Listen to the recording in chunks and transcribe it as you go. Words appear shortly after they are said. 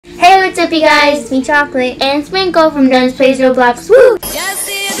Hey, what's up, you guys? It's me, Chocolate and Sprinkle from Day3 Plays Roblox. Woo!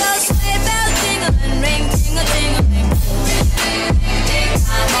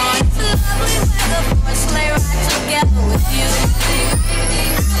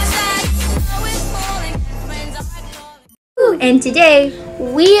 And today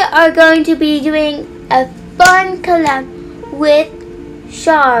we are going to be doing a fun collab with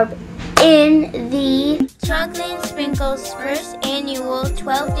ccharb in the Chocolate and Sprinkles first annual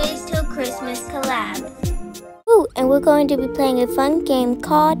 12 Days Till Christmas collab. Ooh, and we're going to be playing a fun game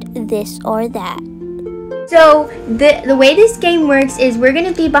called This or That. So the way this game works is we're going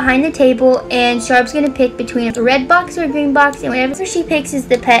to be behind the table and ccharb's going to pick between a red box or a green box, and whatever she picks is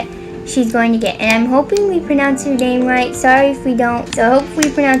the pet she's going to get. And I'm hoping we pronounce her name right. Sorry if we don't. So I hope we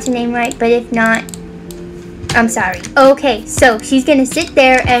pronounce her name right, but if not, I'm sorry. Okay, so she's gonna sit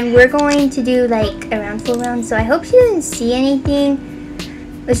there and we're going to do like a round full round. So I hope she doesn't see anything.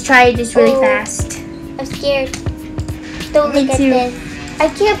 Let's try it just really fast. I'm scared. Don't look at this. I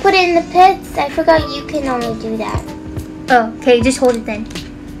can't put it in the pits. I forgot you can only do that. Oh, okay, just hold it then.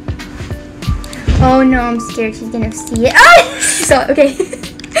 Oh no, I'm scared she's gonna see it. Ah! So, okay.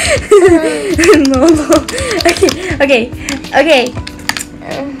 Okay.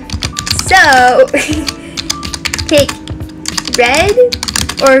 So, pick red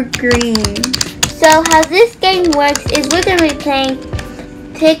or green. So how this game works is we're going to be playing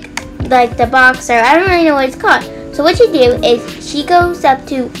pick like the box, or I don't really know what it's called. So what you do is she goes up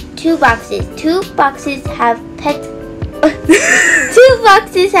to two boxes. Two boxes have pets. Two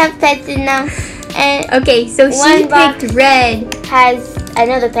boxes have pets in them. And okay, so she picked red. Has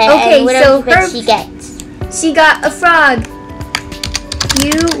another pet. Okay, and whatever so pet she gets. She got a frog.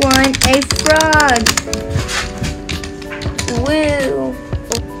 You want a frog. Woo.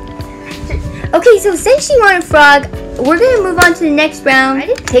 Okay, so since she won a frog, we're gonna move on to the next round. I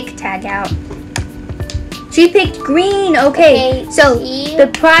did pick tag out. She picked green. Okay, so the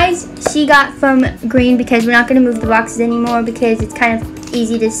prize she got from green, because we're not gonna move the boxes anymore because it's kind of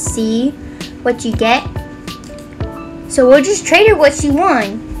easy to see what you get. So we'll just trade her what she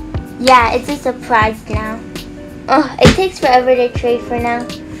won. Yeah, it's a surprise now. Oh, it takes forever to trade for now.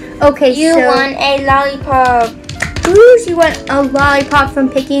 Okay, you won a lollipop. Ooh, she won a lollipop from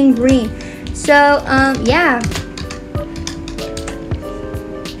picking green. So, yeah.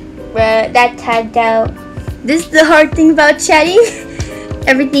 That tagged out. This is the hard thing about chatting.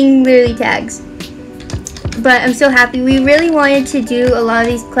 Everything literally tags. But I'm so happy. We really wanted to do a lot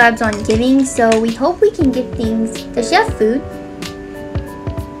of these collabs on giving, so we hope we can give things. Does she have food?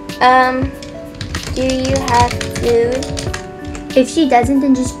 Do you have food? If she doesn't,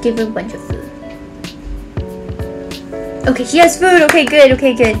 then just give her a bunch of food. Okay, she has food. Okay, good.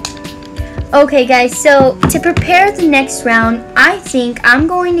 Okay, guys, so to prepare the next round, I think I'm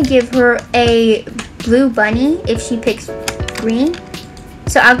going to give her a blue bunny if she picks green.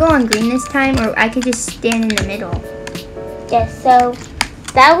 So I'll go on green this time, or I could just stand in the middle. Yes, so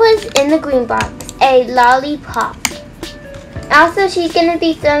that was in the green box, a lollipop. Also, she's going to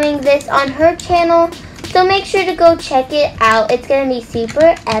be filming this on her channel, so make sure to go check it out. It's going to be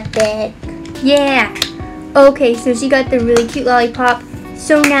super epic. Yeah. Okay, so she got the really cute lollipop.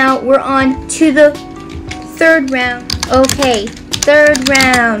 So now we're on to the third round. Okay, third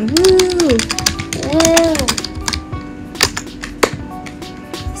round. Woo!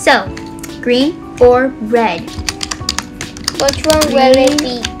 So, green or red? Which one will it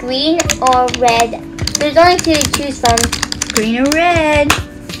be? Green or red? There's only two to choose from. Green or red?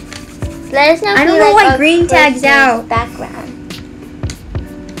 Let us know. I don't know why green tags out. Background.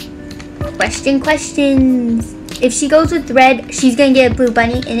 Questions. If she goes with red, she's gonna get a blue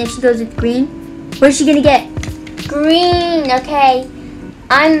bunny, and if she goes with green, what's she gonna get? Green. Okay,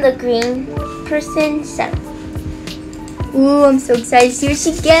 I'm the green person, so. Ooh, I'm so excited to see what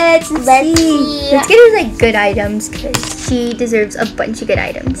she gets. Let's see. Let's get her like good items, because she deserves a bunch of good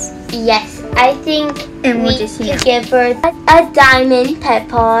items. Yes, I think we should give her a diamond pet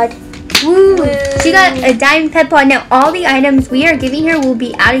pod. Woo! She got a diamond pet pod. Now all the items we are giving her will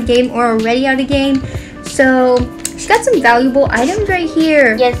be out of game or already out of game. So she got some valuable items right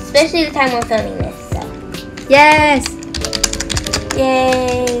here. Yes, especially the time we're filming this. So. Yes!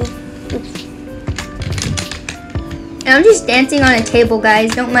 Yay! Oops. I'm just dancing on a table,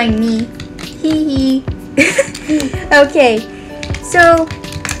 guys. Don't mind me. Hee hee. Okay, so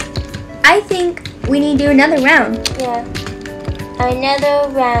I think we need to do another round. Yeah. Another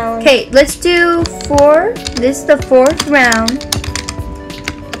round. Okay, let's do 4. This is the 4th round.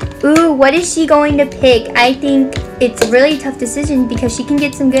 Ooh, what is she going to pick? I think it's a really tough decision because she can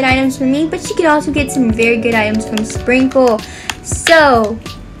get some good items from me, but she can also get some very good items from Sprinkle. So,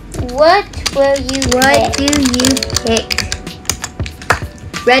 What will you What do you pick?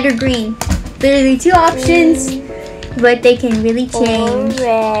 Red or green? Literally 2 options, but they can really change. Or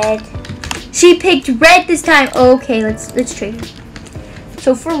red. She picked red this time. Okay, let's trade.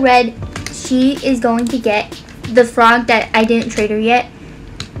 So for red, she is going to get the frog that I didn't trade her yet,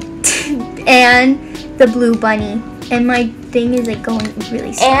 and the blue bunny. And my thing is like going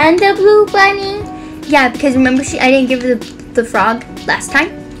really slow. And the blue bunny? Yeah, because remember I didn't give her the frog last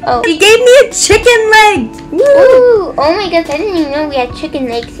time. Oh. She gave me a chicken leg. Woo! Ooh, oh my gosh, I didn't even know we had chicken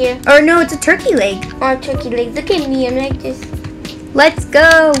legs here. Or no, it's a turkey leg. Oh, turkey legs. Look at me, I'm like this. Let's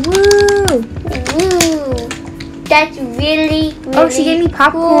go. Woo! Woo! That's really, really Oh, she gave me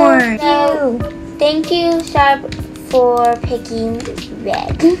popcorn. Cool. So, thank you, Sharp, for picking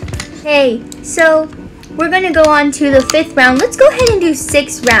red. Okay, so we're going to go on to the 5th round. Let's go ahead and do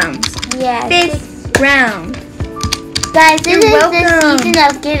 6 rounds. Yeah. 5th round. Guys, this You're is welcome. the season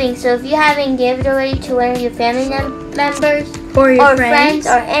of giving, so if you haven't given already to one of your family members Or your or friends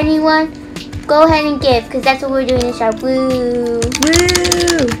or anyone, go ahead and give, because that's what we're doing in Sharp. Woo! Woo!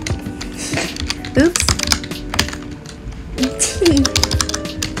 Oops.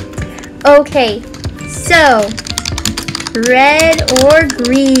 Okay, so red or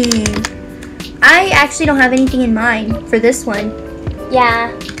green? I actually don't have anything in mind for this one.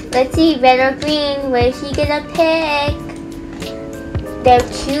 Yeah, let's see, red or green, what is she gonna pick? They're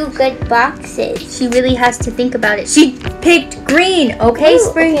 2 good boxes. She really has to think about it. She picked green. Okay, Ooh,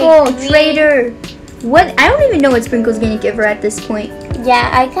 Sprinkle, okay, green. Trader. What? I don't even know what Sprinkle's gonna give her at this point. Yeah,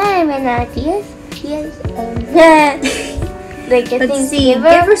 I kind of have an idea. Like a Let's thing see. to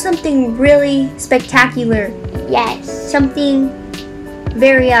Give her something really spectacular. Yes. Something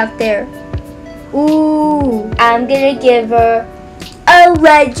very out there. Ooh. I'm gonna give her a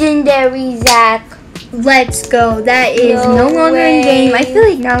legendary Zach. Let's go. That is no longer way. in game. I feel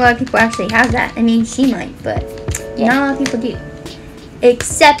like not a lot of people actually have that. I mean, she might, but not a lot of people do.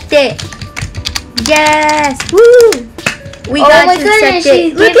 Accept it. Yes. Woo. We got my to goodness, accept it.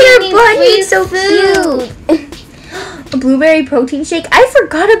 she's Look giving at her me bunny. free So food. cute. A blueberry protein shake. I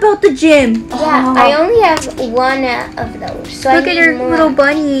forgot about the gym. Yeah, I only have 1 of those. So Look I at need her more. little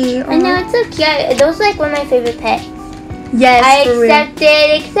bunny. I know, it's so cute. Those are like one of my favorite pets. Yes, I for real. accept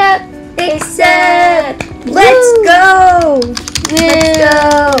it. Accept. Let's Woo. go. Woo. Let's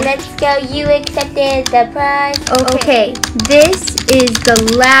go. Let's go. You accepted the prize. Okay, this is the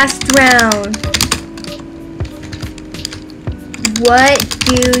last round. What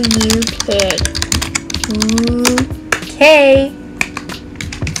do you pick? Okay.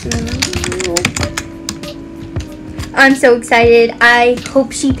 I'm so excited. I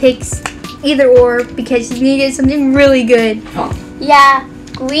hope she picks either or because she's gonna get something really good. Yeah,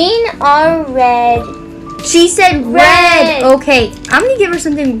 green or red. She said red. Okay, I'm gonna give her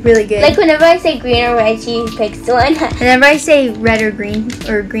something really good. Like whenever I say green or red, she picks one. Whenever I say red or green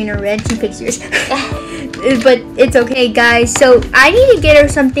or red, she picks yours. But it's okay, guys. So I need to get her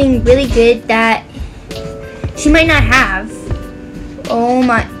something really good that she might not have. Oh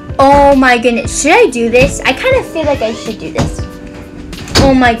my goodness. Should I do this? I kind of feel like I should do this.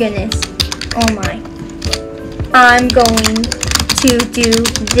 Oh my goodness. Oh my. I'm going to do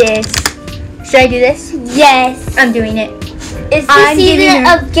this. Should I do this? Yes. I'm doing it. It's the I'm giving season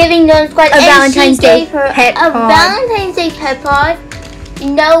her of giving Donut Squad. a Valentine's she Day gave her pet a pod. Valentine's Day pet pod.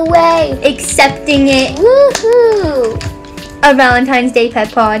 No way. Accepting it. Woohoo. A Valentine's Day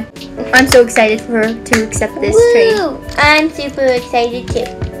pet pod. I'm so excited for her to accept this trade. Woo. I'm super excited too.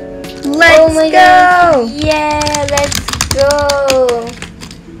 Let's go. Gosh. Yeah, let's go.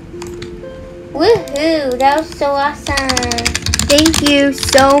 Woohoo. That was so awesome. Thank you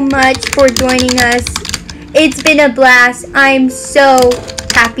so much for joining us. It's been a blast. I'm so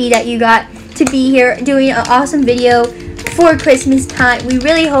happy that you got to be here doing an awesome video for Christmas time. We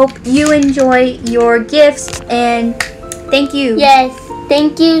really hope you enjoy your gifts and thank you. Yes,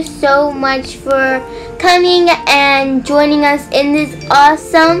 thank you so much for coming and joining us in this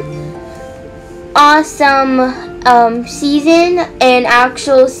awesome season and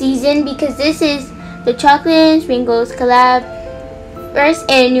actual season, because this is the Chocolate and Sprinkles collab first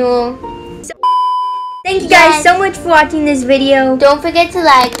annual. Thank you guys so much for watching this video. Don't forget to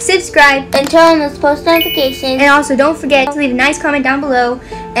like, Subscribe, and turn on those post notifications. and also don't forget to leave a nice comment down below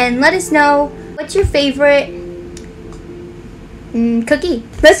and let us know what's your favorite cookie.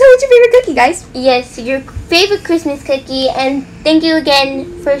 Let us know what's your favorite cookie, guys. Yes, your favorite Christmas cookie. And thank you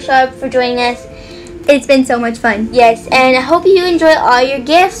again for Sharp for joining us. It's been so much fun. Yes, and I hope you enjoy all your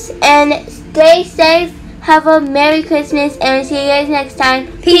gifts and stay safe. Have a Merry Christmas, and we'll see you guys next time.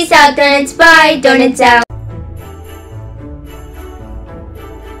 Peace out, donuts. Bye, donuts out.